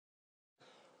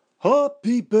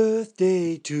Happy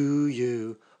birthday to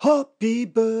you. Happy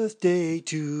birthday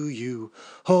to you.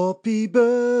 Happy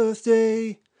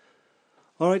birthday.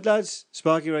 Alright lads,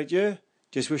 Sparky right here.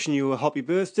 Just wishing you a happy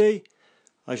birthday.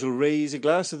 I shall raise a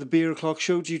glass of the Beer O'Clock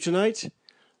show to you tonight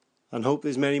and hope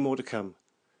there's many more to come.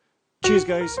 Cheers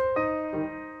guys.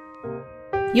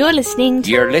 You're listening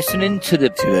to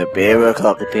the Beer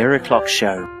O'Clock. The Beer O'Clock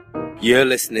Show. You're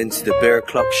listening to the Beer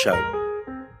O'Clock Show.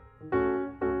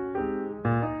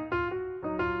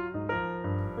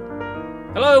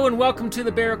 Hello and welcome to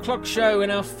the Beer O'Clock Show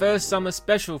in our first summer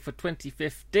special for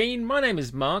 2015. My name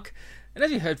is Mark, and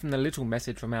as you heard from the little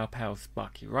message from our pal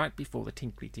Sparky right before the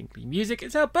tinkly tinkly music,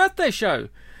 it's our birthday show.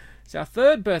 It's our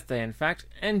third birthday in fact,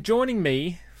 and joining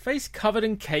me, face covered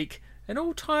in cake and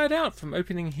all tired out from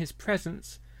opening his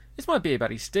presents, is my beer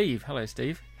buddy Steve. Hello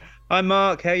Steve. Hi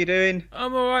Mark, how you doing?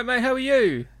 I'm alright mate, how are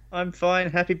you? I'm fine,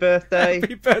 happy birthday.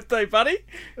 Happy birthday buddy.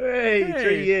 Hey,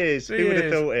 3 years. Who would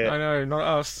have thought it? I know, not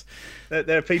us.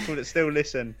 There are people that still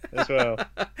listen as well.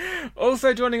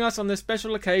 Also joining us on this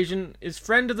special occasion is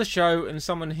friend of the show and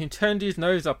someone who turned his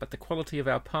nose up at the quality of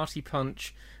our party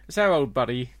punch. It's our old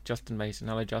buddy, Justin Mason.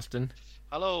 Hello, Justin.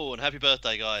 Hello, and happy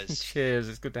birthday, guys. Cheers,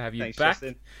 it's good to have you Thanks, back.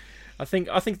 Justin. I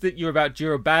think that you're about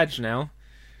due a badge now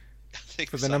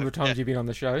for the number of times you've been on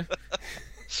the show.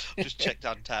 Just checked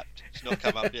Untapped. It's not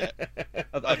come up yet.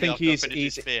 I think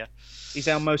he's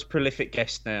our most prolific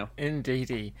guest now.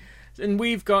 Indeedy. And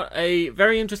we've got a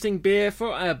very interesting beer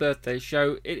for our birthday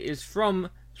show. It is from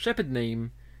Shepherd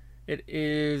Neame. It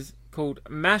is called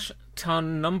Mash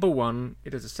Tun Number 1.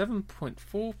 It is a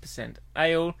 7.4%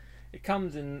 ale. It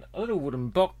comes in a little wooden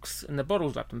box and the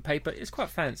bottle's wrapped in paper. It's quite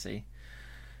fancy.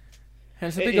 And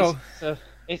it's a big old...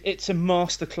 It's a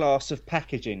masterclass of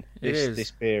packaging.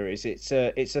 This beer is. It's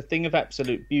a thing of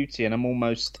absolute beauty, and I'm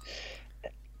almost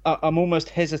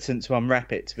hesitant to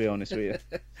unwrap it, to be honest with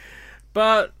you.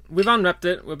 But we've unwrapped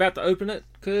it. We're about to open it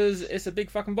because it's a big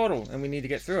fucking bottle, and we need to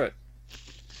get through it.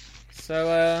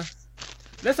 So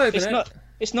let's open it.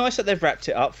 It's nice that they've wrapped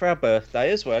it up for our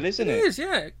birthday as well, isn't it? It is,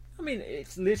 yeah. I mean,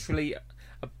 it's literally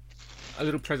a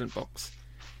little present box.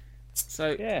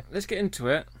 So yeah. Let's get into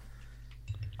it.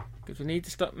 Because we need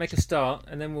to make a start,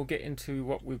 and then we'll get into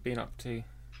what we've been up to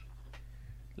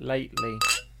lately.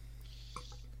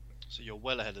 So you're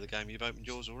well ahead of the game. You've opened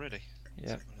yours already.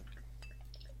 Yeah.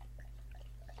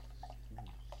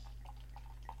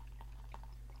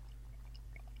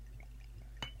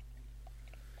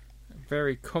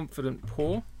 Very confident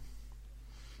pour.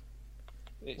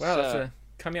 Wow, that's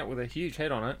coming out with a huge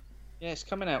head on it. Yeah, it's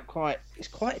coming out it's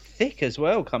quite thick as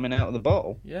well, coming out of the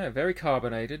bottle. Yeah, very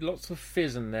carbonated, lots of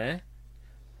fizz in there.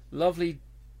 Lovely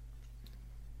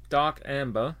dark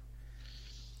amber.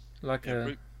 Like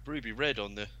ruby red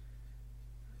on the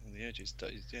edges.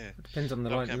 Yeah. It depends on the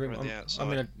light.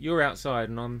 Outside. You're outside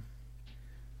and I'm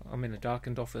in a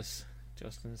darkened office,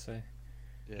 Justin, so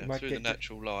yeah, through the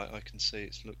natural light I can see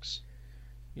it looks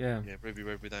ruby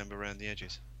red with amber around the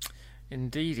edges.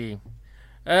 Indeedy.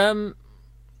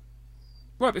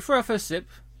 Right, before our first sip,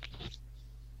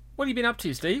 what have you been up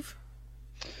to, Steve?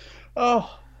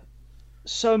 Oh,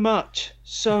 so much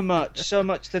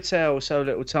to tell, so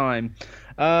little time.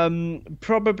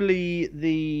 Probably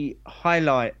the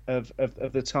highlight of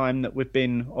the time that we've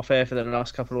been off air for the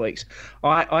last couple of weeks.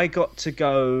 I got to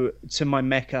go to my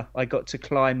Mecca. I got to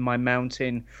climb my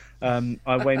mountain.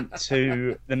 I went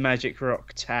to the Magic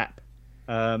Rock Tap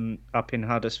up in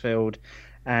Huddersfield.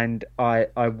 And I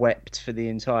wept for the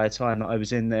entire time that I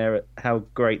was in there at how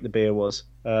great the beer was.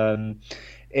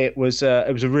 It was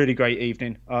a really great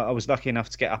evening. I was lucky enough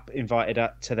to get invited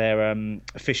up to their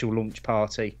official launch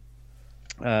party,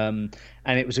 and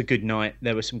it was a good night.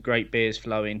 There were some great beers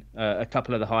flowing. A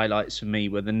couple of the highlights for me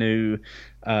were the new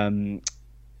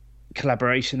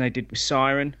collaboration they did with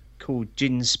Siren called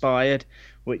Ginspired,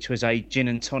 which was a gin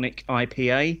and tonic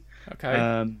IPA.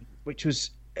 Okay. Which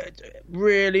was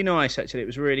really nice, actually. It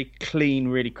was really clean,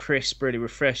 really crisp, really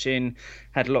refreshing.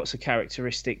 Had lots of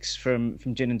characteristics from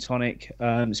gin and tonic.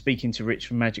 Speaking to Rich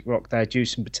from Magic Rock, they had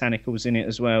juice and botanicals in it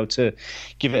as well to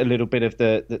give it a little bit of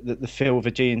the feel of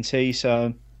a G&T.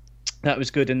 So that was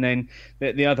good. And then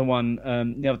the other one,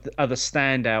 the other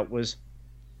standout was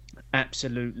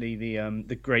absolutely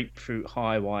the grapefruit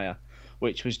high wire,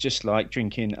 which was just like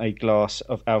drinking a glass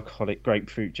of alcoholic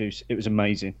grapefruit juice. It was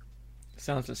amazing.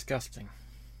 Sounds disgusting.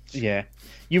 Yeah,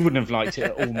 you wouldn't have liked it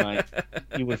at all, mate.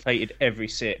 You would have hated every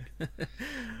sip.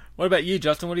 What about you,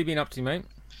 Justin? What have you been up to, mate?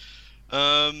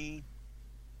 Touring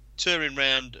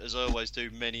round, as I always do,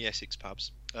 many Essex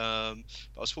pubs. But I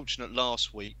was fortunate last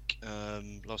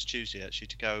Tuesday actually,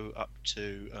 to go up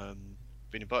to,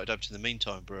 been invited over to the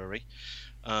Meantime Brewery,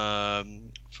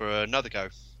 for another go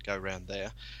round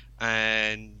there,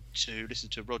 and to listen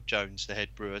to Rod Jones, the head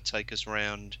brewer, take us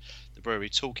around the brewery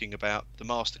talking about the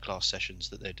masterclass sessions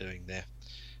that they're doing there.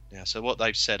 Now, so what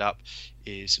they've set up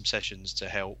is some sessions to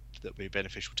help that will be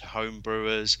beneficial to home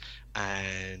brewers,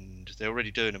 and they're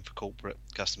already doing them for corporate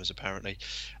customers apparently,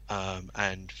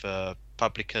 and for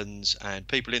publicans and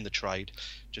people in the trade,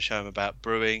 to show them about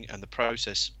brewing and the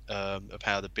process of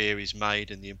how the beer is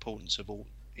made and the importance of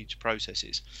each process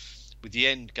is, with the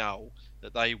end goal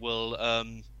that they will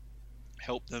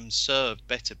help them serve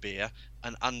better beer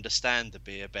and understand the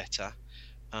beer better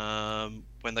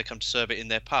when they come to serve it in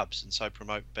their pubs, and so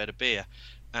promote better beer.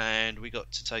 And we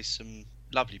got to taste some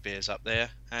lovely beers up there,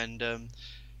 and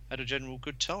had a general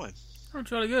good time. Oh,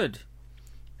 jolly good.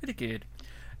 Pretty good.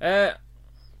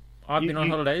 I've been on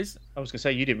holidays. I was going to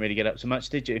say, you didn't really get up to much,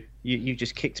 did you? You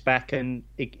just kicked back and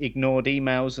ignored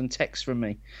emails and texts from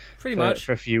me. Pretty much.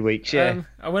 For a few weeks, yeah.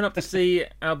 I went up to see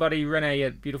our buddy Rene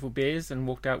at Beautiful Beers and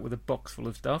walked out with a box full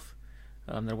of stuff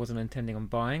that I wasn't intending on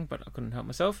buying, but I couldn't help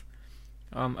myself.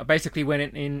 I basically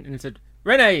went in and said,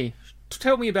 Rene,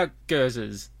 tell me about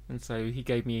Gerzers. And so he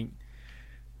gave me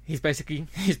his basic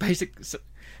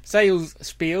sales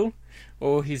spiel,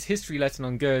 or his history lesson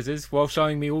on Gerzers, while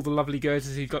showing me all the lovely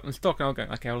Gerzers he'd got in stock. And I'll go,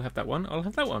 okay, I'll have that one, I'll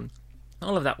have that one,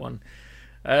 I'll have that one.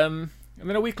 And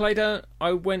then a week later,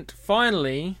 I went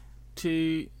finally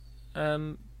to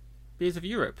Beers of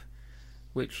Europe,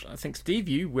 which I think, Steve,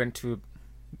 you went to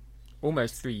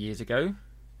almost 3 years ago.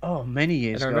 Oh, many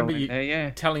years ago. And I remember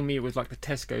you telling me it was like the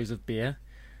Tesco's of beer.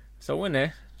 So I went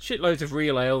there, shitloads of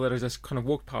real ale that I just kind of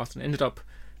walked past, and ended up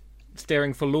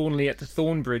staring forlornly at the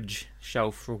Thornbridge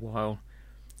shelf for a while.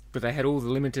 But they had all the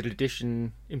limited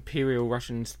edition Imperial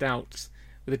Russian stouts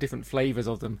with the different flavours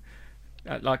of them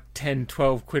at like 10,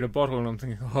 12 quid a bottle, and I'm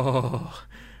thinking, oh,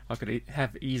 I could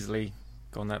have easily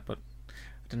gone that, but I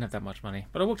didn't have that much money.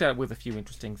 But I walked out with a few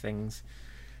interesting things.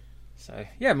 So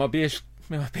yeah, my beer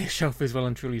shelf is well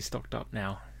and truly stocked up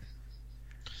now.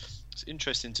 It's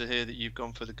interesting to hear that you've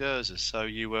gone for the Gerzers. So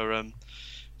you were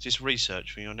just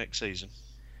research for your next season?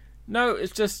 No,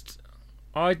 it's just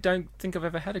I don't think I've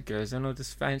ever had a Gerzer, and I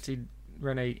just fancied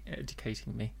Rene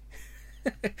educating me.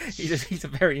 he's a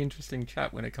very interesting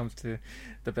chap when it comes to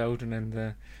the Belgian and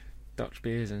the Dutch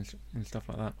beers and stuff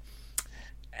like that.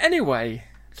 Anyway,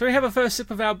 so we have a first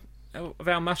sip of our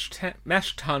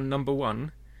mash tun number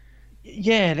 1.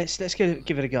 Yeah, let's give it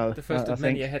a go. The first of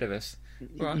many ahead of us.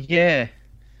 Right. Yeah.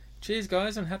 Cheers,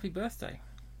 guys, and happy birthday.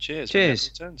 Cheers.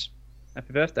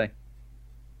 Happy birthday.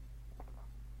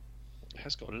 It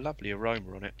has got a lovely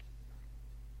aroma on it.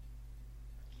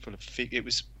 Full of fig. It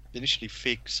was initially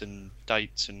figs and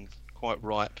dates and quite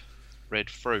ripe red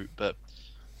fruit, but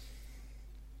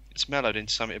it's mellowed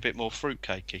into something a bit more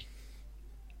fruitcakey.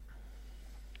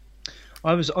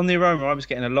 I was on the aroma. I was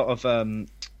getting a lot of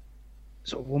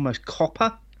sort of almost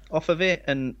copper off of it,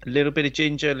 and a little bit of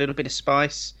ginger, a little bit of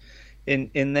spice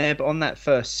in there. But on that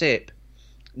first sip,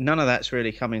 none of that's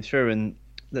really coming through, and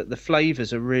the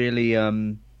flavours are really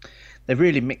they're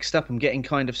really mixed up. I'm getting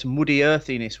kind of some woody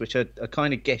earthiness, which I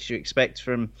kind of guess you expect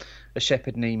from a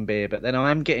Shepherd Neame beer, but then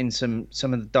I am getting some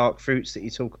of the dark fruits that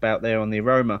you talk about there on the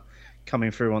aroma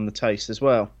coming through on the taste as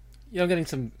well. Yeah, I'm getting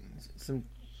some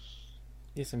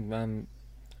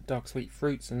dark sweet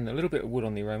fruits and a little bit of wood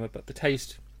on the aroma, but the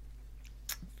taste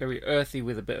very earthy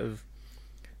with a bit of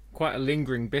quite a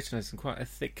lingering bitterness and quite a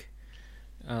thick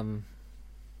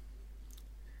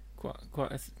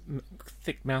quite a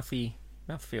thick mouthy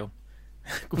mouthfeel.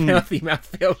 Mouthy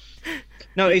mouthfeel.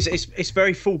 No, it's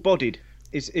very full bodied,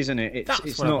 isn't it?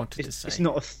 It's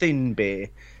not a thin beer.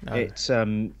 No. It's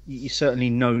you certainly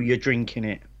know you're drinking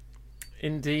it.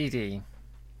 Indeedy.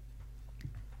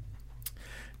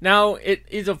 Now, it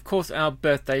is, of course, our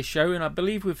birthday show, and I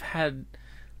believe we've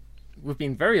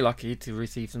been very lucky to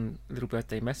receive some little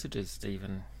birthday messages,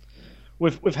 Stephen.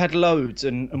 We've had loads,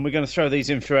 and we're going to throw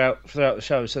these in throughout the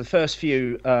show. So the first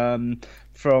few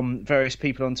from various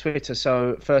people on Twitter.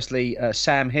 So firstly,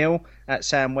 Sam Hill at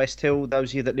Sam Westhill.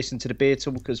 Those of you that listen to the Beer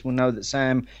Talkers will know that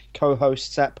Sam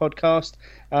co-hosts that podcast.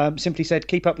 Simply said,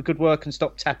 keep up the good work and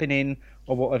stop tapping in,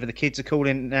 or whatever the kids are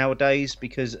calling it nowadays,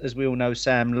 because as we all know,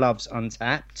 Sam loves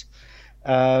Untapped.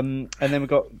 And then we've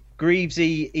got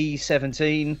Greavesy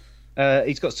E17.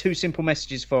 He's got 2 simple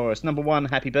messages for us. Number 1,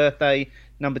 happy birthday.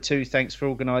 Number 2, thanks for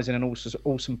organising an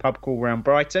awesome pub crawl around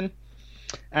Brighton.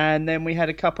 And then we had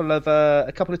a couple of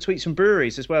tweets from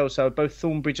breweries as well. So both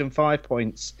Thornbridge and 5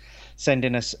 Points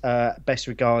sending us best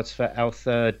regards for our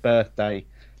 3rd birthday.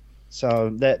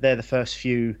 So they're the first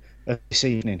few of this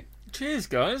evening. Cheers,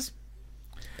 guys.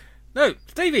 No,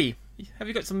 Stevie, have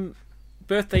you got some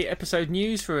birthday episode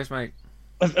news for us, mate?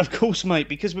 Of course, mate,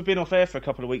 because we've been off air for a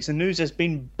couple of weeks, the news has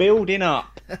been building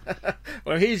up.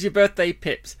 Well, here's your birthday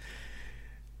pips.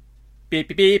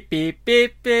 Beep, beep, beep,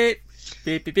 beep, beep, beep,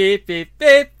 beep, beep, beep,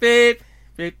 beep, beep,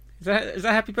 beep. Is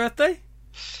that happy birthday?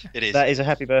 It is. That is a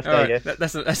happy birthday, All right, yeah.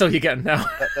 that's all you're getting now.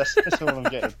 That's all I'm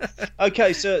getting.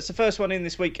 Okay, so it's the first one in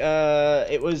this week.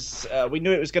 It was we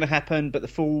knew it was going to happen, but the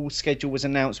full schedule was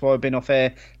announced while I've been off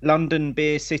air. London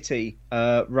Beer City,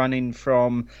 running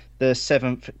from the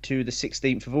 7th to the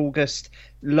 16th of August.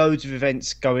 Loads of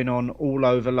events going on all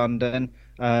over London,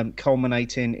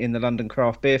 culminating in the London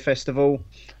Craft Beer Festival.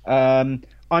 I'm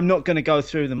not going to go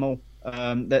through them all.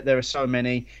 There are so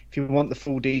many. If you want the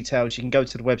full details, you can go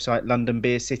to the website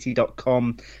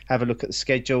londonbeercity.com, have a look at the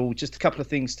schedule. Just a couple of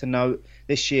things to note.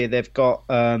 This year they've got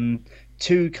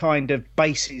two kind of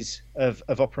bases of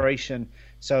operation.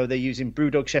 So they're using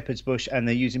Brewdog Shepherd's Bush and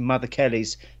they're using Mother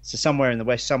Kelly's. So somewhere in the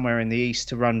west, somewhere in the east,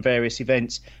 to run various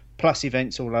events, plus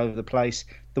events all over the place.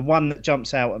 The one that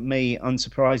jumps out at me,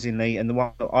 unsurprisingly, and the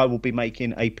one that I will be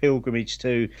making a pilgrimage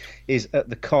to, is at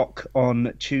the Cock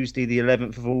on Tuesday, the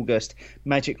 11th of August.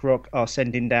 Magic Rock are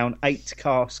sending down 8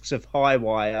 casks of high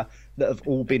wire that have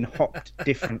all been hopped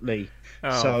differently.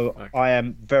 Okay. I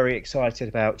am very excited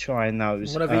about trying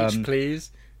those. One of each,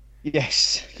 please.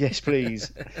 Yes,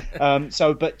 please.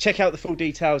 But check out the full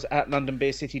details at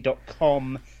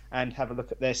londonbeercity.com and have a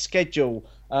look at their schedule.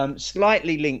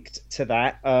 Slightly linked to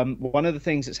that, one of the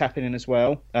things that's happening as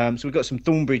well, so we've got some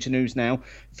Thornbridge news now.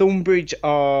 Thornbridge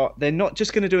they're not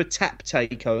just going to do a tap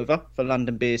takeover for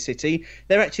London Beer City,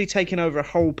 they're actually taking over a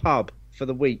whole pub for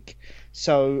the week.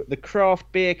 So the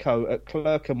Craft Beer Co at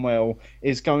Clerkenwell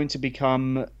is going to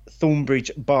become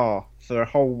Thornbridge Bar for a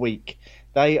whole week.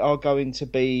 They are going to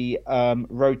be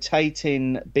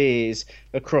rotating beers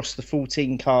across the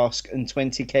 14 cask and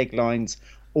 20 keg lines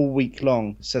all week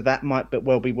long, so that might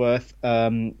well be worth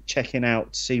checking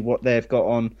out to see what they've got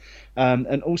on.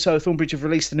 And also Thornbridge have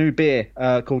released a new beer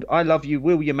called I Love You,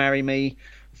 Will You Marry Me,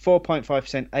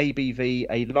 4.5% ABV,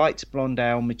 a light blonde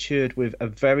ale matured with a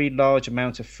very large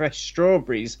amount of fresh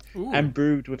strawberries. Ooh. And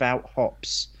brewed without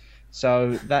hops,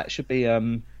 so that should be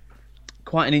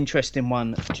quite an interesting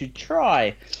one to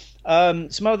try.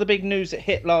 Some other big news that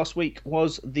hit last week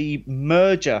was the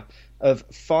merger of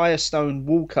Firestone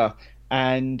Walker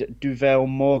and Duvel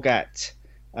Morgat.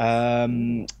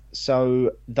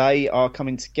 So they are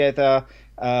coming together.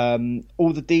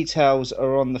 All the details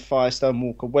are on the Firestone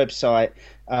Walker website.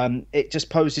 It just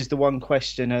poses the one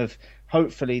question of,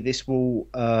 hopefully this will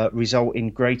result in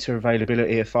greater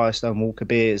availability of Firestone Walker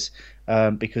beers,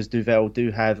 because Duvel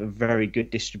do have very good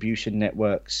distribution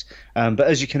networks. But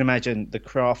as you can imagine, the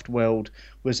craft world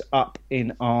was up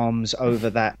in arms over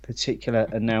that particular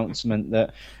announcement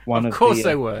that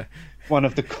they were. One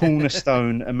of the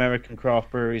cornerstone American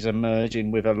craft breweries are merging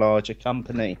with a larger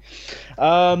company.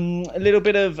 A little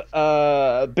bit of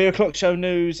Beer O'Clock Show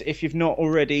news. If you've not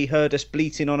already heard us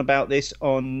bleating on about this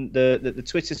on the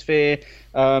Twitter sphere,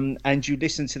 and you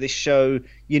listen to this show,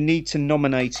 you need to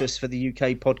nominate us for the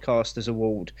UK Podcasters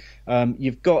Award.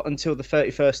 You've got until the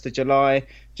 31st of July.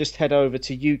 Just head over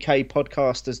to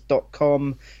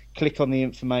ukpodcasters.com. Click on the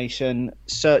information,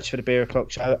 search for the Beer O'Clock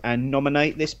Show, and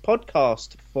nominate this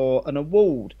podcast for an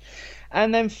award.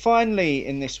 And then finally,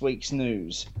 in this week's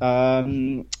news,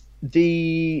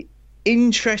 the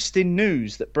interesting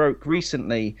news that broke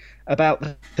recently about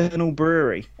the Colonel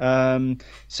Brewery.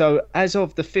 So as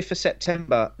of the 5th of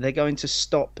September, they're going to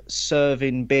stop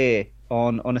serving beer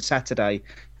on a Saturday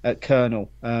at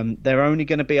Colonel. They're only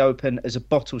going to be open as a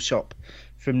bottle shop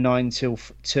from 9 till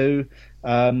 2.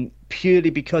 Purely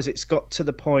because it's got to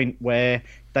the point where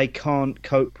they can't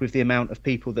cope with the amount of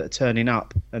people that are turning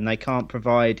up, and they can't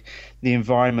provide the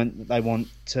environment that they want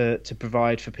to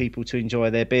provide for people to enjoy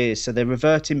their beers. So they're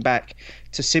reverting back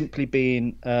to simply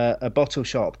being a bottle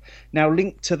shop. Now,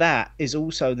 linked to that is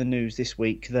also the news this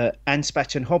week that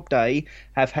Anspach and Hobday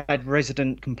have had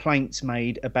resident complaints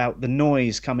made about the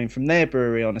noise coming from their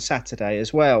brewery on a Saturday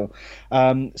as well.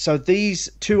 So these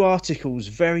two articles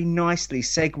very nicely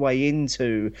segue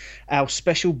into our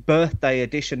special birthday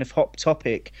edition of Hop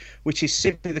Topic, which is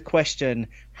simply the question: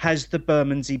 has the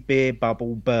Bermondsey beer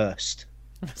bubble burst?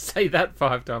 Say that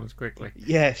 5 times quickly.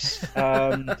 Yes.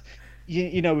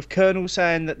 You know, with Colonel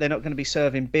saying that they're not going to be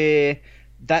serving beer,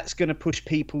 that's going to push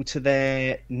people to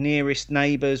their nearest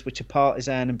neighbours, which are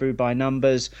Partisan and Brew by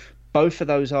Numbers. Both of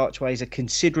those archways are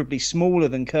considerably smaller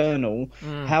than Colonel.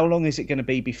 How long is it going to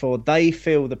be before they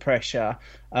feel the pressure?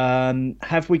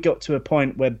 Have we got to a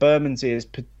point where Bermondsey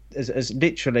has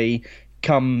literally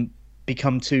become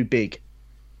too big?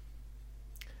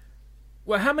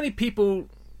 Well, how many people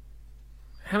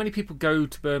go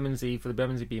to Bermondsey for the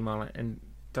Bermondsey Beer Mile and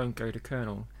don't go to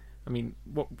Colonel. I mean,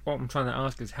 what I'm trying to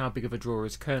ask is how big of a draw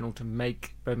is Colonel to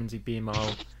make Bermondsey Beer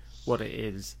Mile what it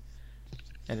is?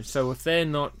 And so if they're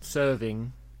not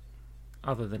serving,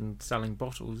 other than selling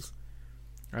bottles,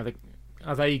 are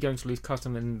they going to lose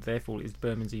custom, and therefore is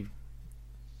Bermondsey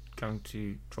going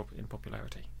to drop in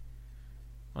popularity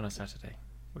on a Saturday?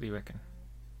 What do you reckon?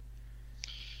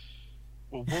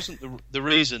 Well, wasn't the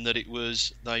reason that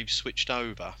they've switched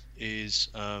over is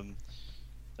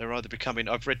they're either becoming...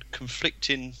 I've read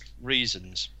conflicting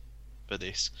reasons for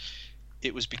this.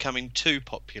 It was becoming too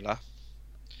popular,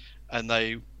 and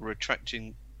they were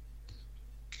attracting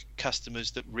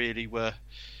customers that really were...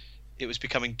 It was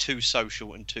becoming too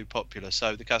social and too popular,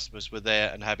 so the customers were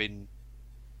there and having...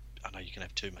 I know you can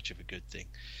have too much of a good thing,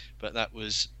 but that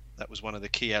was one of the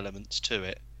key elements to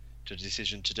it, to the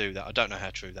decision to do that. I don't know how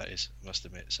true that is, I must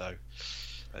admit, so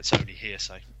it's only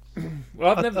hearsay.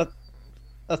 Well,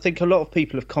 I think a lot of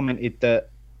people have commented that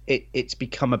it's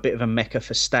become a bit of a mecca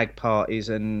for stag parties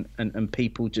and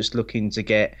people just looking to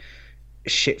get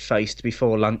shit-faced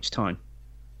before lunchtime.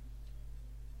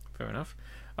 Fair enough.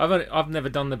 I've never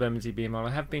done the Bermondsey Beer Mile.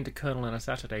 I have been to Colonel on a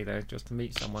Saturday though, just to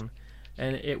meet someone,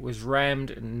 and it was rammed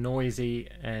and noisy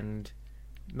and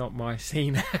not my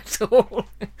scene at all.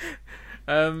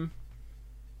 I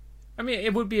mean,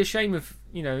 it would be a shame if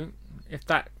if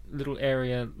that little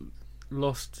area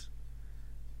lost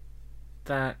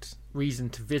that reason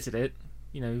to visit it.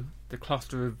 The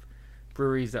cluster of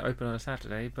breweries that open on a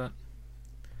Saturday, but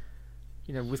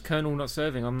with Colonel not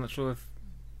serving, I'm not sure if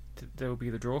there will be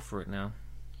the draw for it now.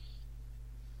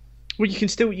 Well, you can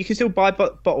still buy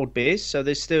bottled beers, so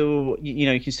there's still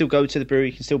you can still go to the brewery,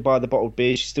 you can still buy the bottled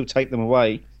beers, you still take them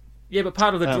away. Yeah, but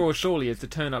part of the draw surely is to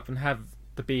turn up and have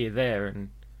the beer there, and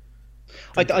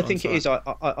I think it is.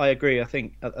 I agree. I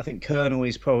think Colonel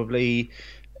is probably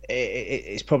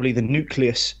the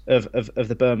nucleus of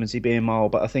the Bermondsey Beer Mile.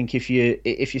 But I think if you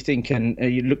think and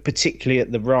you look particularly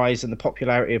at the rise and the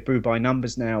popularity of Brew by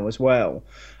Numbers now as well,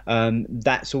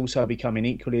 that's also becoming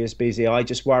equally as busy. I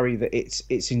just worry that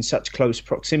it's in such close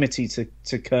proximity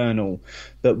to Colonel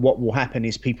that what will happen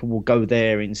is people will go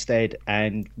there instead,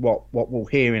 and what we'll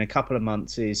hear in a couple of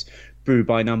months is Brew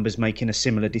by Numbers making a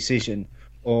similar decision.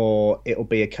 Or it'll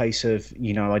be a case of,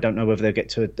 I don't know whether they'll get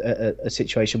to a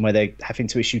situation where they're having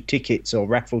to issue tickets or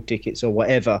raffle tickets or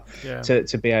whatever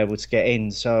to be able to get in.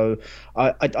 So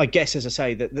I guess, as I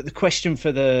say, the question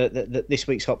for this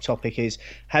week's hot topic is,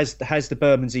 has the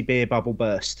Bermondsey beer bubble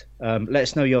burst? Let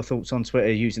us know your thoughts on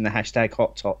Twitter using the hashtag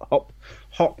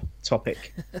hop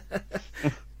topic.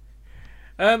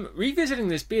 Revisiting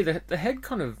this beer, the head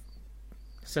kind of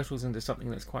settles into something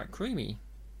that's quite creamy.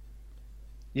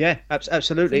 Yeah,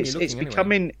 absolutely. It's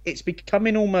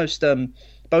becoming almost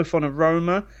both on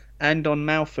aroma and on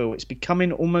mouthfeel. It's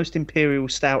becoming almost imperial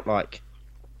stout like.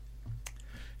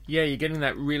 Yeah, you're getting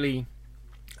that really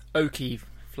oaky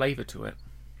flavour to it.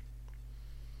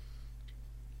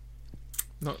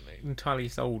 Not entirely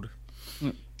sold.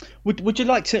 Would you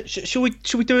like to? Shall we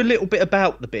do a little bit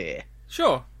about the beer?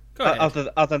 Sure. Go ahead.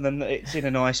 Other than that it's in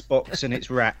a nice box and it's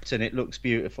wrapped and it looks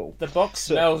beautiful. The box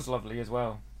smells lovely as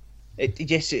well.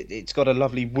 It's got a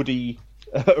lovely woody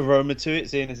aroma to it,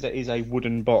 seeing as it is a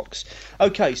wooden box.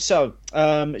 Okay, so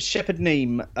Shepherd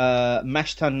Neame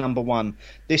Mash Tun number 1.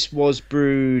 This was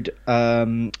brewed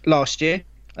last year.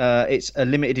 It's a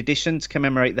limited edition to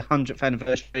commemorate the 100th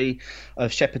anniversary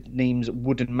of Shepherd Neame's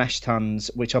wooden mash tuns,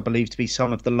 which I believe to be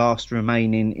some of the last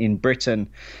remaining in Britain.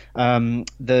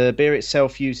 The beer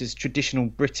itself uses traditional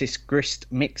British grist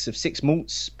mix of 6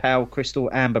 malts: pale, crystal,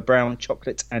 amber, brown,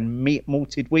 chocolate and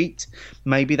malted wheat.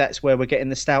 Maybe that's where we're getting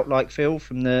the stout-like feel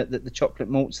from the chocolate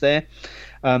malts there.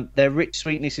 Their rich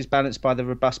sweetness is balanced by the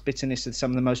robust bitterness of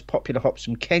some of the most popular hops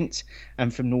from Kent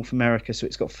and from North America. So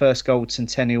it's got First Gold,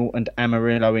 Centennial and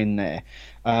Amarillo in there.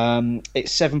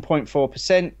 It's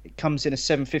 7.4%. It comes in a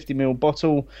 750ml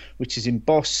bottle, which is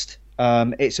embossed.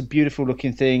 It's a beautiful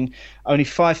looking thing. Only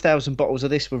 5,000 bottles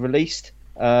of this were released.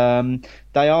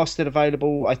 They are still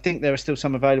available. I think there are still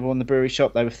some available in the brewery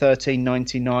shop. They were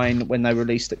 $13.99 when they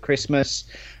released at Christmas.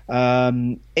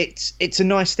 It's a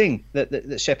nice thing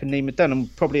that Shepherd Neame had done,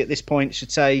 and probably at this point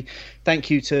should say thank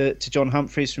you to John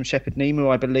Humphreys from Shepherd Neame, who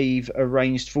I believe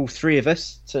arranged for all 3 of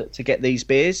us to get these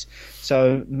beers.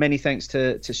 So many thanks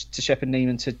to Shepherd Neame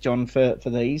and to John for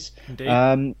these.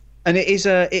 Indeed. And it is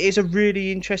a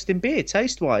really interesting beer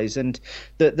taste wise, and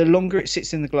the longer it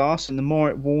sits in the glass and the more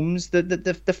it warms,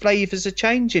 the flavours are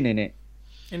changing in it.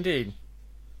 Indeed.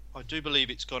 I do believe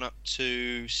it's gone up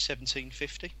to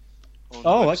 $17.50.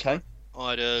 Oh, okay. I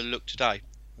had a look today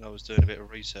when I was doing a bit of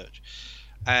research,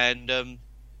 and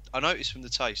I noticed from the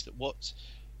taste that what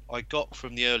I got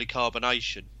from the early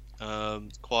carbonation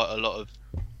quite a lot of.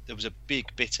 There was a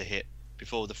big bitter hit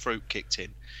before the fruit kicked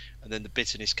in, and then the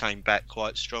bitterness came back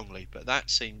quite strongly. But that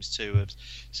seems to have,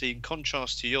 see, in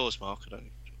contrast to yours, Mark. I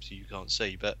don't, obviously you can't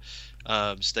see, but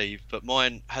Steve, but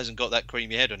mine hasn't got that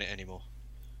creamy head on it anymore.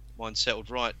 Mine settled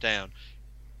right down.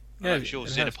 Yeah,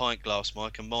 yours is in a pint glass,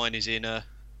 Mike, and mine is in a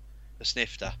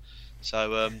snifter.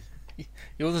 So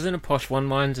yours is in a posh one,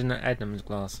 mine's in an Adnams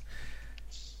glass.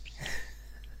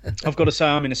 I've got to say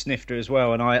I'm in a snifter as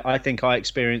well, and I think I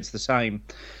experienced the same.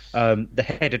 The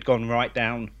head had gone right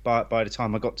down by the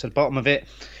time I got to the bottom of it.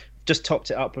 Just topped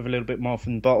it up with a little bit more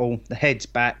from the bottle. The head's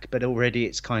back, but already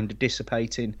it's kind of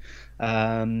dissipating,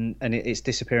 and it's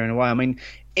disappearing away. I mean,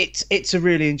 it's a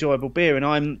really enjoyable beer, and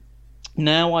I've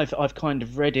kind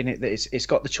of read in it that it's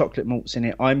got the chocolate malts in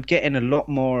it. I'm getting a lot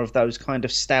more of those kind of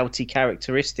stouty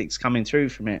characteristics coming through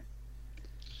from it.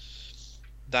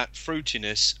 That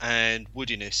fruitiness and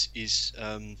woodiness is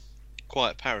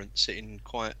quite apparent, sitting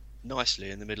quite nicely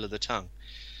in the middle of the tongue,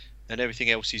 and everything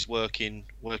else is working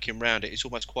round it. It's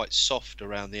almost quite soft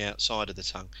around the outside of the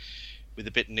tongue, with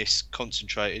the bitterness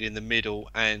concentrated in the middle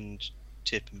and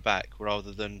tip and back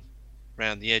rather than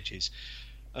round the edges.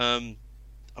 I'm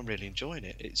really enjoying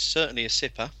it. It's certainly a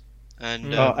sipper,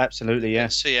 and oh, absolutely, yeah.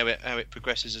 Let's see how it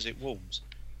progresses as it warms.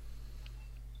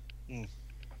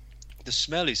 The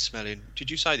smell is smelling. Did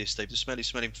you say this, Steve? The smell is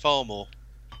smelling far more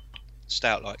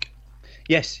stout-like.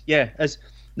 Yes, yeah. As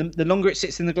the longer it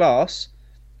sits in the glass,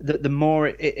 the more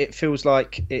it feels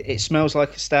like it smells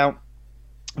like a stout,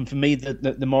 and for me,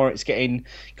 the more it's getting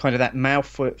kind of that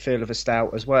mouthfeel of a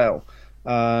stout as well.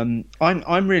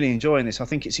 I'm really enjoying this. I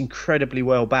think it's incredibly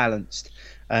well balanced,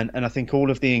 and I think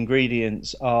all of the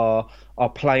ingredients are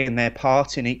playing their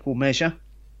part in equal measure.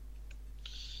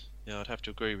 Yeah, I'd have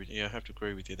to agree with you. I have to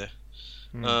agree with you there.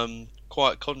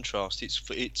 Quite a contrast.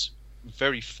 It's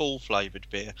very full flavoured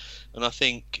beer, and I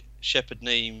think Shepherd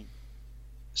Neame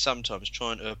sometimes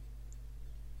trying to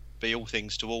be all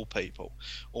things to all people.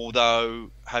 Although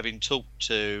having talked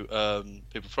to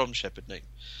people from Shepherd Neame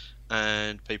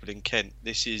and people in Kent,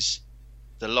 this is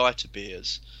the lighter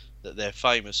beers that they're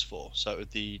famous for. So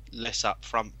the less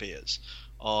upfront beers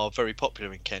are very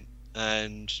popular in Kent,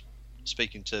 and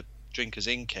speaking to drinkers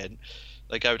in Kent,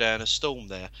 they go down a storm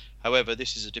there. However,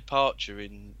 this is a departure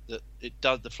in that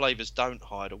the flavours don't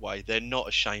hide away. They're not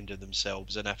ashamed of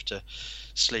themselves and have to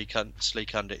sleek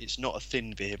under. It's not a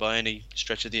thin beer by any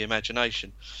stretch of the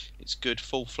imagination. It's good,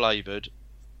 full flavoured,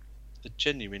 a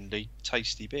genuinely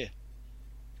tasty beer.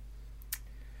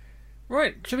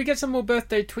 Right, should we get some more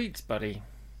birthday tweets, buddy?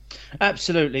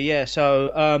 Absolutely, yeah.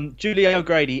 So Julie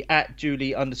O'Grady at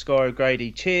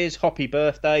Julie_O'Grady. Cheers, hoppy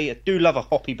birthday. I do love a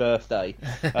hoppy birthday.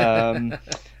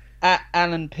 At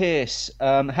Alan Pierce,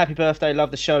 happy birthday, love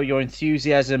the show. Your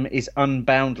enthusiasm is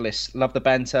unboundless. Love the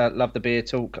banter, love the beer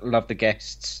talk, love the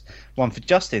guests. One for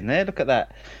Justin there, look at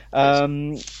that.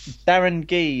 Darren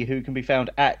Gee, who can be found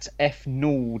at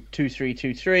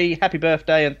FNold2323. Happy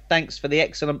birthday and thanks for the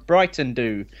excellent Brighton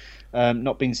do.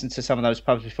 Not been to some of those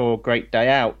pubs before. Great day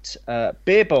out.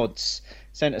 Beerbods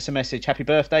sent us a message. Happy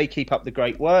birthday. Keep up the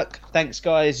great work. Thanks,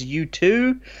 guys. You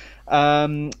too.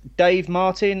 Dave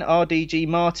Martin, RDG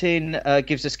Martin,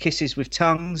 gives us kisses with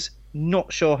tongues.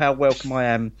 Not sure how welcome I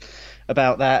am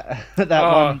about that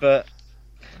one, but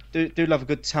do love a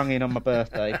good tonguing on my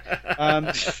birthday.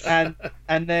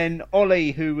 And then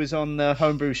Ollie, who was on the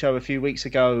Homebrew show a few weeks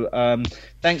ago,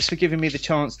 thanks for giving me the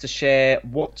chance to share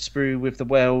What's Brew with the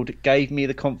world. Gave me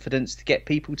the confidence to get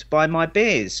people to buy my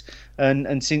beers.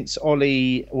 And since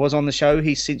Ollie was on the show,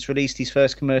 he's since released his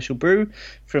first commercial brew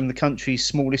from the country's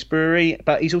smallest brewery,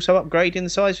 but he's also upgrading the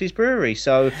size of his brewery.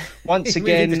 So once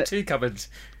again, 2 cupboards.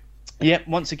 Yep,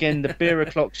 once again, the Beer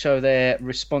O'Clock show there,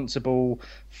 responsible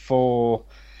for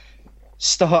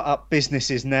start-up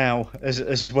businesses now,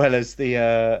 as well as the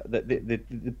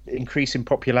increasing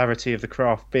popularity of the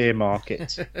craft beer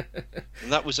market.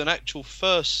 And that was an actual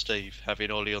first, Steve, having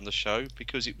Ollie on the show,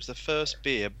 because it was the first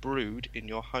beer brewed in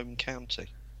your home county.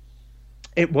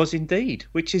 It was indeed,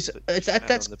 which is that's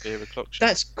on the Beer O'Clock show.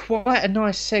 That's quite a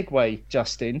nice segue,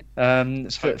 Justin,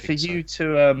 for you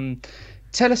to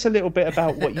tell us a little bit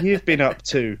about what you've been up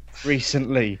to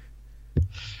recently.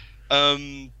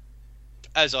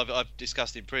 As I've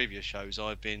discussed in previous shows,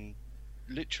 I've been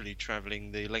literally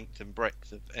travelling the length and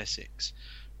breadth of Essex,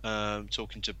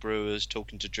 talking to brewers,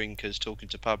 talking to drinkers, talking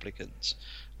to publicans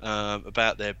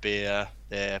about their beer,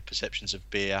 their perceptions of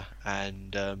beer,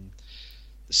 and the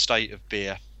state of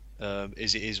beer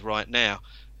as it is right now.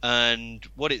 And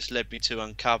what it's led me to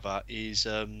uncover is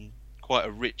quite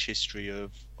a rich history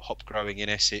of hop growing in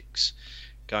Essex,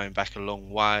 going back a long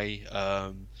way.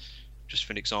 just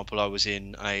for an example, I was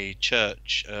in a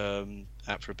church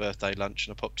out for a birthday lunch,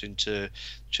 and I popped into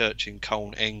church in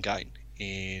Colne Engane,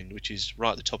 which is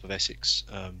right at the top of Essex,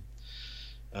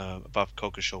 above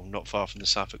Coggeshall, not far from the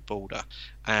Suffolk border.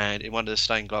 And in one of the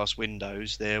stained glass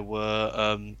windows, there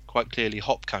were quite clearly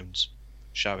hop cones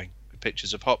showing,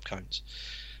 pictures of hop cones.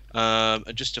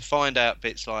 And just to find out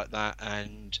bits like that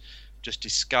and just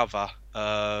discover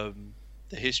the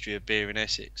history of beer in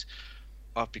Essex,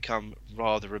 I've become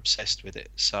rather obsessed with it.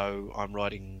 So I'm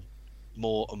writing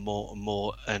more and more and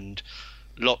more, and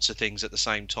lots of things at the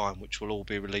same time, which will all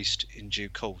be released in due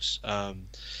course.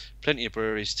 Plenty of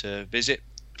breweries to visit,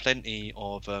 plenty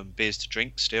of beers to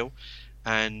drink still,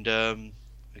 and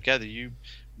I gather you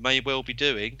may well be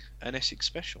doing an Essex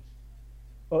special.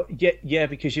 Well, yeah,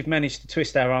 because you've managed to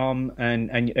twist our arm,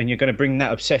 and you're going to bring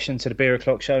that obsession to the Beer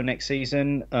O'Clock show next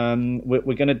season. We're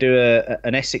going to do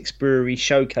an Essex brewery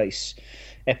showcase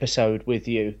episode with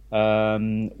you,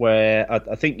 where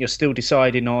I think you're still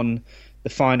deciding on the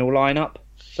final lineup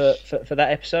for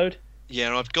that episode.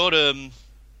 Yeah, I've got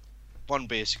one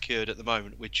beer secured at the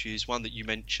moment, which is one that you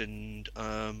mentioned,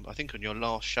 I think, on your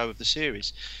last show of the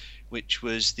series, which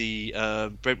was the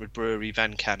Brentwood Brewery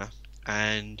Van Canna.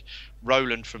 And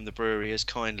Roland from the brewery has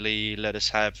kindly let us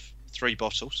have 3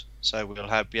 bottles, so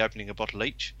we'll be opening a bottle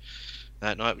each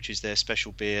that night, which is their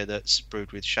special beer that's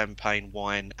brewed with champagne,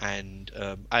 wine, and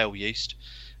ale yeast,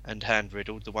 and hand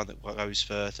riddled, the one that goes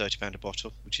for £30 a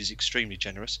bottle, which is extremely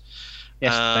generous.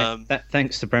 Yes,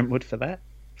 thanks to Brentwood for that.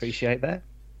 Appreciate that.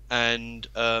 And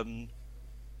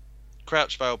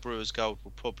Crouch Vale Brewers Gold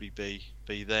will probably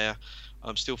be there.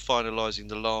 I'm still finalising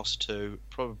the last 2,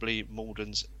 probably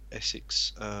Malden's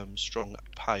Essex Strong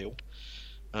Pale,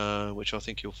 which I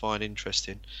think you'll find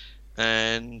interesting.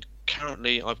 And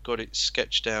currently I've got it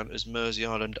sketched down as Mersey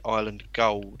Island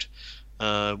Gold,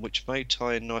 which may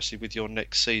tie in nicely with your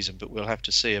next season, but we'll have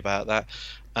to see about that.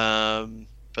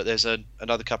 But there's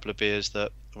another couple of beers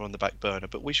that are on the back burner,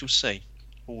 but we shall see.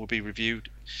 All will be reviewed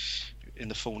in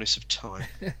the fullness of time.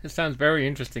 It sounds very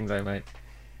interesting though, mate.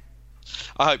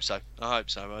 I hope so.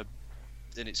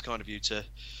 And it's kind of you to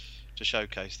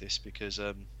showcase this, because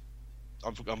I'm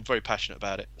very passionate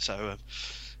about it. So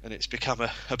and it's become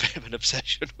a bit of an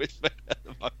obsession with me at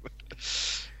the moment.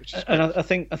 And I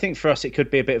think for us it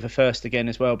could be a bit of a first again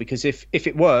as well, because if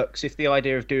it works, if the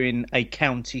idea of doing a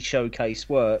county showcase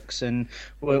works, and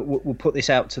we'll put this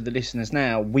out to the listeners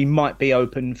now, we might be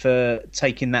open for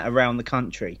taking that around the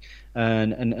country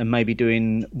and maybe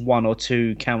doing 1 or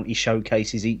 2 county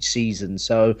showcases each season.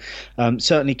 So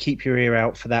certainly keep your ear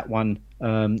out for that one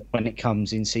when it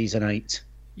comes in season 8.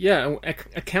 Yeah, a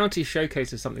county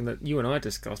showcase is something that you and I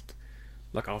discussed,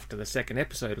 like after the 2nd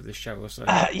episode of this show or so.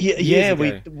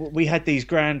 We had these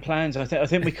grand plans. I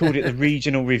think we called it the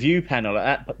regional review panel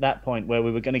at that point, where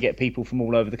we were going to get people from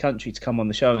all over the country to come on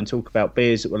the show and talk about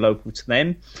beers that were local to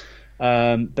them.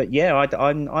 But yeah,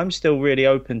 I'm still really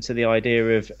open to the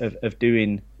idea of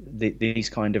doing these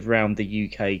kind of round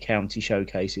the UK county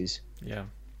showcases. Yeah.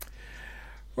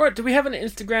 Right, do we have an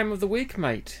Instagram of the week,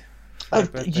 mate?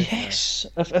 Yes,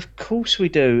 of course we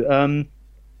do.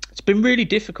 It's been really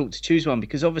difficult to choose one,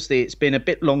 because obviously it's been a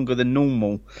bit longer than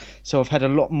normal, so I've had a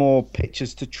lot more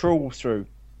pictures to trawl through.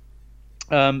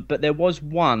 But there was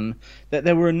one that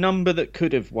there were a number that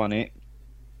could have won it,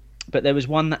 but there was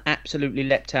one that absolutely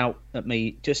leapt out at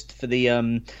me just for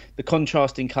the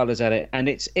contrasting colours at it, and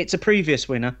it's a previous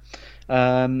winner,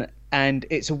 and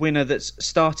it's a winner that's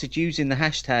started using the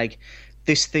hashtag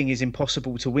 "This thing is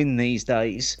impossible to win these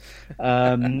days."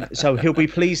 So he'll be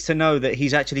pleased to know that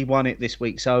he's actually won it this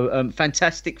week. So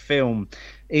fantastic film,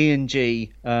 Ian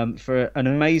G, for an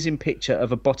amazing picture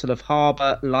of a bottle of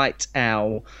Harbour Light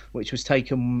Ale, which was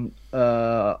taken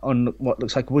on what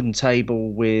looks like a wooden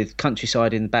table with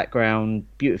countryside in the background,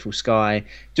 beautiful sky,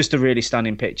 just a really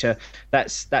stunning picture.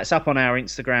 That's up on our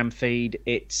Instagram feed.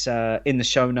 It's in the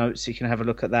show notes, so you can have a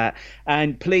look at that.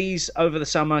 And please, over the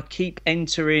summer, keep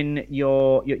entering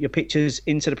your pictures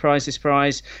into the This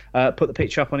Prize. Put the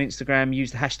picture up on Instagram,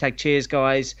 use the hashtag Cheers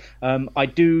Guys. I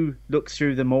do look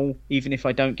through them all, even if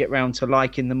I don't get round to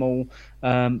liking them all,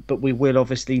 but we will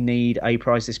obviously need a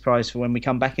This Prize for when we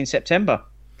come back in September.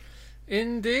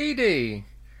 Indeedy.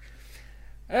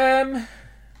 Any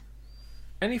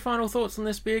final thoughts on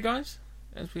this beer, guys,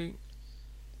 as we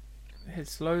head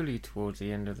slowly towards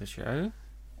the end of the show?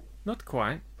 Not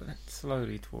quite, but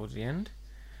slowly towards the end.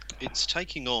 It's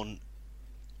taking on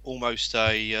almost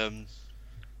a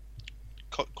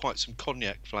quite some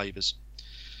cognac flavours.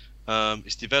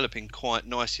 It's developing quite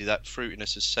nicely. That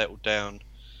fruitiness has settled down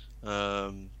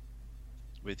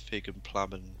with fig and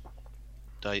plum and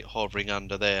date hovering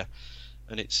under there,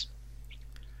 and it's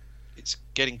it's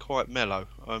getting quite mellow.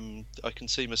 I can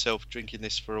see myself drinking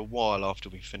this for a while after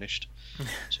we've finished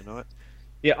tonight.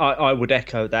 Yeah, I would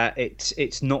echo that.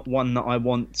 It's not one that I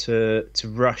want to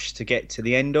rush to get to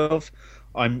the end of.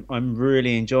 I'm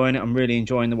really enjoying it. I'm really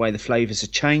enjoying the way the flavours are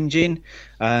changing.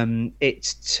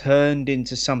 It's turned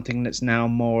into something that's now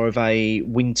more of a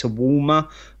winter warmer.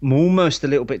 I'm almost a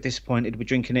little bit disappointed we're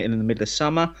drinking it in the middle of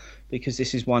summer, because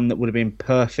this is one that would have been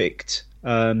perfect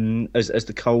as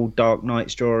the cold, dark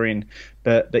nights draw in.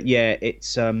 But yeah,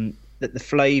 it's that the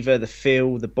flavour, the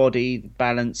feel, the body, the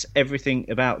balance, everything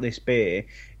about this beer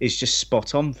is just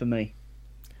spot on for me.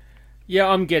 Yeah,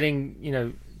 I'm getting,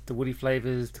 the woody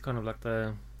flavours, the kind of like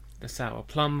the sour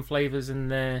plum flavours in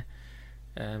there.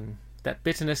 That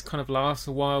bitterness kind of lasts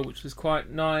a while, which was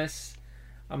quite nice.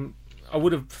 I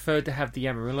would have preferred to have the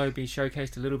Amarillo be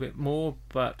showcased a little bit more,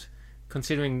 but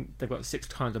considering they've got 6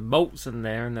 kinds of malts in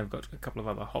there and they've got a couple of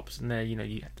other hops in there,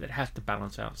 it has to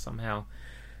balance out somehow.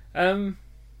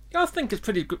 I think it's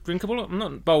pretty drinkable. I'm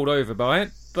not bowled over by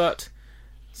it, but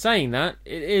saying that,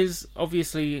 it is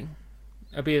obviously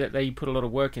a beer that they put a lot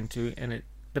of work into, and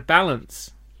the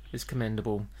balance is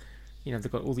commendable.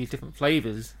 They've got all these different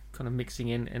flavours kind of mixing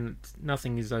in, and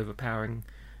nothing is overpowering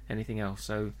anything else.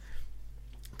 So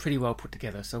pretty well put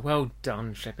together. So well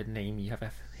done, Shepherd Neame. You have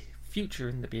a future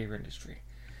in the beer industry.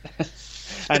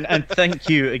 and thank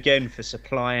you again for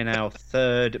supplying our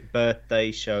 3rd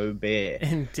birthday show beer.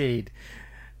 Indeed.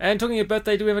 And talking of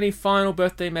birthday, do we have any final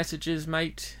birthday messages,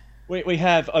 mate? We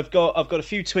have. I've got a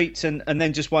few tweets and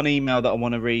then just one email that I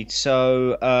want to read.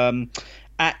 So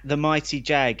at the Mighty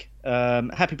Jag,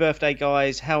 happy birthday,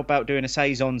 guys. How about doing a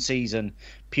Saison season?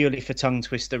 Purely for tongue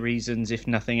twister reasons, if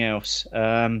nothing else.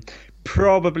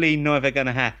 Probably never going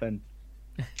to happen.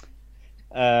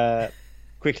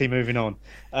 Quickly moving on.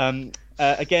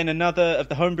 Again, another of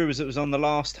the homebrewers that was on the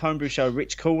last homebrew show,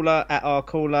 Rich Caller at our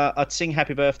caller. I'd sing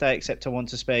happy birthday, except I want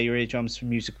to spare your eardrums from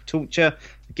musical torture.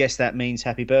 I guess that means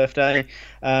happy birthday.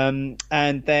 And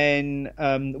then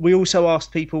we also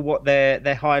asked people what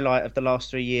their highlight of the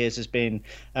last 3 years has been.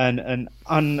 And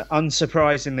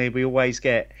unsurprisingly, we always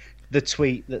get the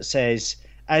tweet that says,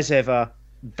 as ever,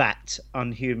 that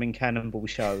Unhuman Cannonball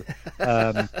show.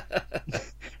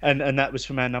 And that was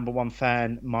from our number 1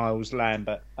 fan, Miles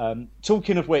Lambert.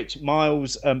 Talking of which,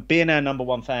 Miles, being our number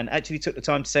 1 fan, actually took the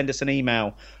time to send us an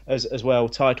email as well,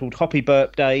 titled Hoppy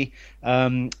Birthday.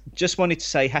 Just wanted to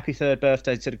say happy 3rd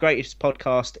birthday to the greatest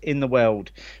podcast in the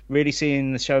world. Really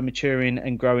seeing the show maturing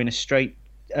and growing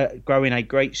a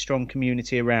great, strong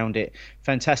community around it.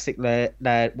 Fantastic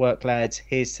work, lads.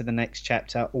 Here's to the next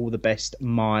chapter. All the best,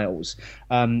 Miles.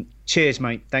 Cheers,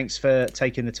 mate. Thanks for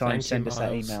taking the time to send us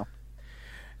that email.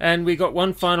 And we got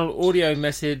one final audio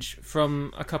message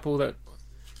from a couple that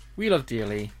we love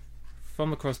dearly,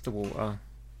 from across the water.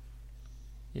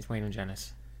 Here's Wayne and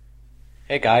Janice.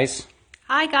 Hey, guys.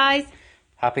 Hi, guys.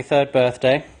 Happy 3rd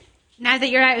birthday. Now that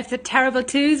you're out of the terrible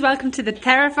 2s, welcome to the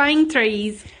terrifying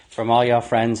 3s. From all your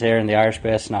friends here in the Irish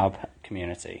Beer Snob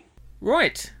community.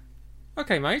 Right.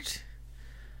 Okay, mate.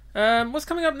 What's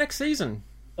coming up next season?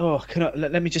 Oh,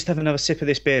 let me just have another sip of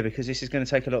this beer, because this is going to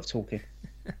take a lot of talking.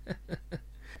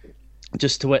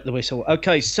 Just to wet the whistle.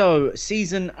 Okay, so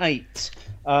season 8.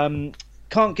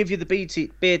 Can't give you the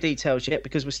beer details yet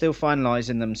because we're still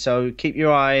finalising them. So keep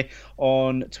your eye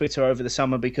on Twitter over the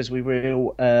summer, because we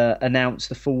will announce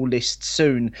the full list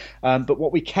soon. But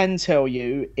what we can tell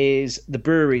you is the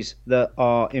breweries that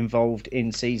are involved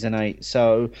in season 8.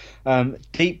 So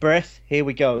deep breath. Here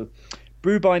we go.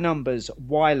 Brew by Numbers,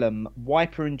 Wylam,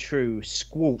 Wiper and True,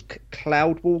 Squawk,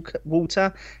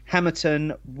 Cloudwater,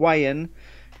 Hamilton, Wayan,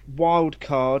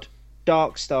 Wildcard,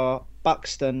 Darkstar,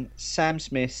 Buxton, Sam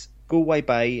Smith's, Galway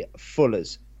Bay,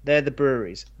 Fuller's. They're the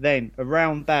breweries. Then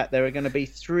around that, there are going to be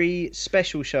 3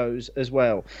 special shows as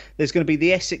well. There's going to be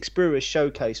the Essex Brewers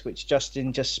Showcase, which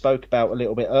Justin just spoke about a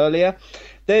little bit earlier.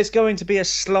 There's going to be a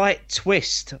slight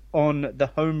twist on the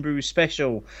Homebrew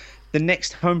Special. The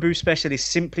next Homebrew Special is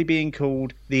simply being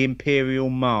called the Imperial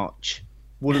March.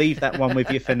 We'll leave that one with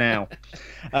you for now.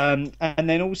 And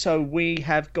then also we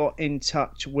have got in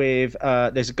touch with,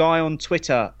 there's a guy on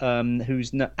Twitter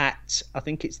who's at, I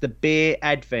think it's the Beer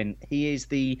Advent. He is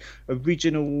the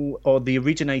original or the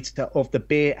originator of the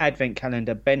Beer Advent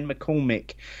calendar, Ben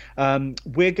McCormick.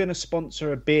 We're going to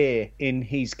sponsor a beer in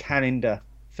his calendar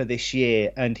for this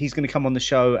year, and he's going to come on the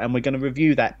show and we're going to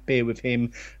review that beer with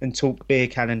him and talk beer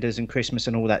calendars and Christmas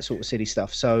and all that sort of silly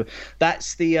stuff. So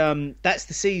that's the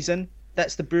season.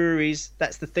 That's the breweries.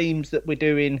 That's the themes that we're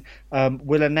doing.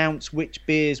 We'll announce which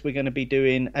beers we're going to be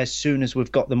doing as soon as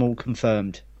we've got them all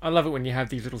confirmed. I love it when you have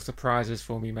these little surprises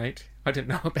for me, mate. I didn't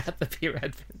know about the Beer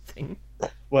Advent thing.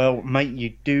 Well, mate,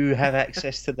 you do have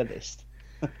access to the list.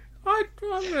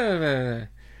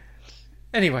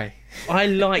 Anyway, I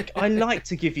like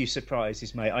to give you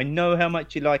surprises, mate. I know how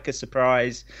much you like a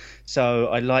surprise, so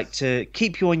I like to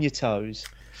keep you on your toes.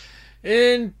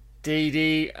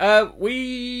 indeedy.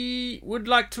 We would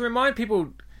like to remind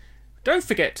people, don't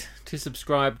forget to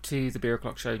subscribe to the Beer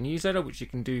O'Clock Show newsletter, which you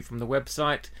can do from the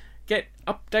website. Get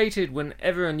updated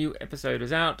whenever a new episode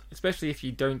is out, especially if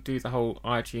you don't do the whole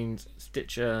iTunes,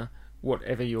 Stitcher,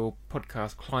 whatever your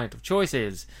podcast client of choice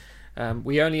is.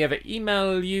 We only ever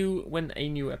email you when a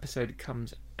new episode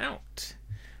comes out.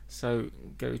 So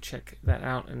go check that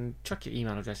out and chuck your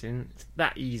email address in. It's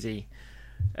that easy.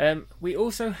 We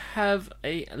also have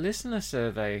a listener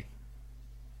survey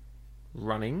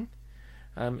running.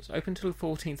 It's open till the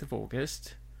 14th of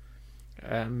August.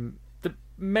 The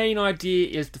main idea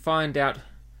is to find out a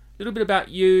little bit about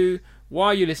you,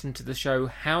 why you listen to the show,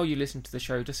 how you listen to the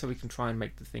show, just so we can try and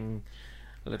make the show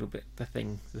a little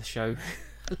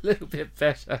bit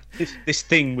better. This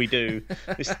thing we do,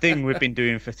 this thing we've been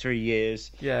doing for 3 years.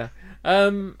 Yeah.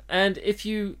 And if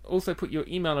you also put your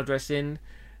email address in,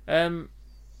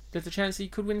 there's a chance that you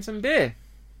could win some beer,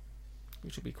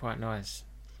 which would be quite nice.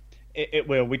 It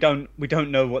will. We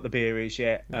don't know what the beer is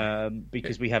yet,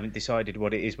 because we haven't decided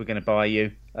what it is we're going to buy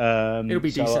you. It'll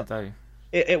be decent though.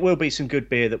 It will be some good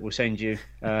beer that we'll send you.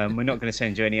 We're not going to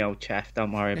send you any old chaff.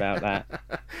 Don't worry about that.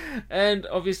 And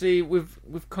obviously, we've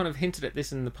kind of hinted at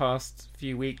this in the past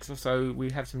few weeks or so.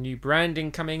 We have some new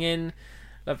branding coming in,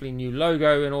 lovely new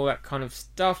logo and all that kind of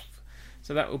stuff.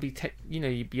 So that will be,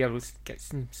 you'll be able to get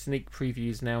some sneak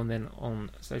previews now and then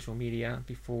on social media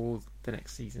before the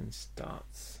next season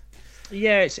starts.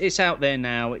 Yeah, it's out there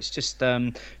now. It's just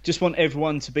want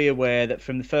everyone to be aware that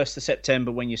from the 1st of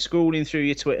September, when you're scrolling through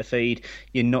your Twitter feed,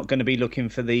 you're not going to be looking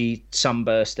for the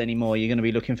sunburst anymore. You're going to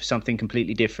be looking for something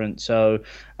completely different. So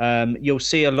you'll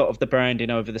see a lot of the branding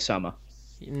over the summer.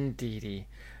 Indeedy.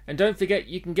 And don't forget,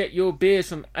 you can get your beers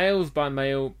from Ales by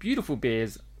Mail, Beautiful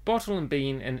Beers, Bottle and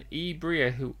Bean, and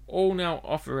eBreer, who all now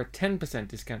offer a 10%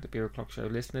 discount to Beer O'Clock Show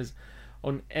listeners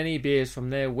on any beers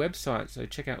from their website. So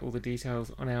check out all the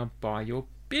details on our Buy Your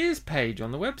Beers page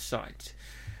on the website.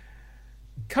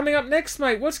 Coming up next,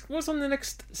 mate, what's on the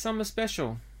next summer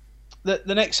special? The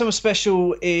next summer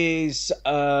special is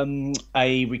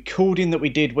a recording that we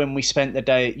did when we spent the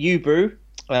day at U-Brew,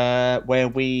 where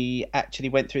we actually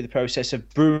went through the process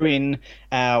of brewing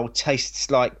our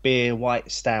Tastes Like Beer White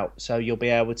Stout. So you'll be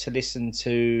able to listen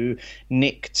to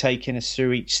Nick taking us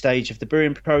through each stage of the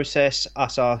brewing process,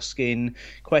 us asking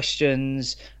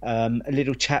questions, a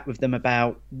little chat with them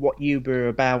about what U-Brew are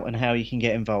about and how you can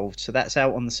get involved. So that's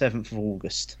out on the 7th of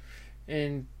August.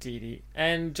 Indeedy.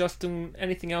 And Justin,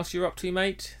 anything else you're up to,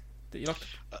 mate, that you'd like to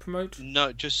promote?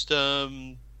 No, just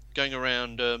going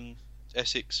around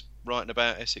Essex, writing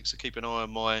about Essex. So keep an eye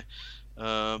on my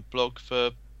blog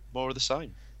for more of the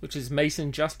same. Which is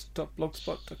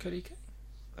masonjust.blogspot.co.uk.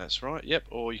 That's right, yep.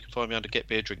 Or you can find me under Get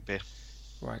Beer, Drink Beer.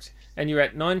 Right. And you're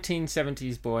at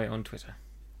 1970s Boy on Twitter.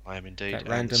 I am indeed. That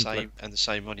and the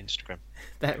same on Instagram.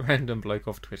 That random bloke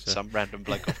off Twitter. Some random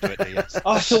bloke off Twitter, yes.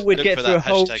 I thought we'd Look get for through a that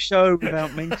whole hashtag. show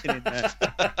without mentioning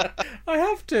that. I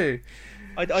have to.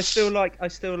 I still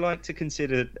like to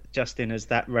consider Justin as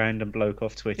that random bloke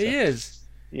off Twitter. He is.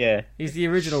 Yeah. He's the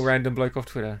original random bloke off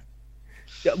Twitter.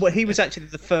 Yeah, well, he was actually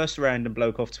the first random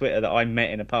bloke off Twitter that I met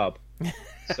in a pub.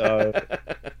 So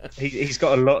he's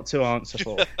got a lot to answer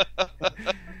for.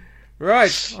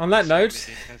 Right, on that note,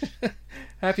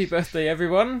 happy birthday,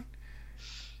 everyone.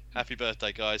 Happy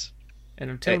birthday, guys.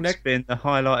 And until It's next been the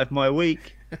highlight of my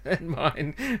week. and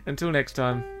mine. Until next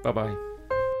time, bye-bye.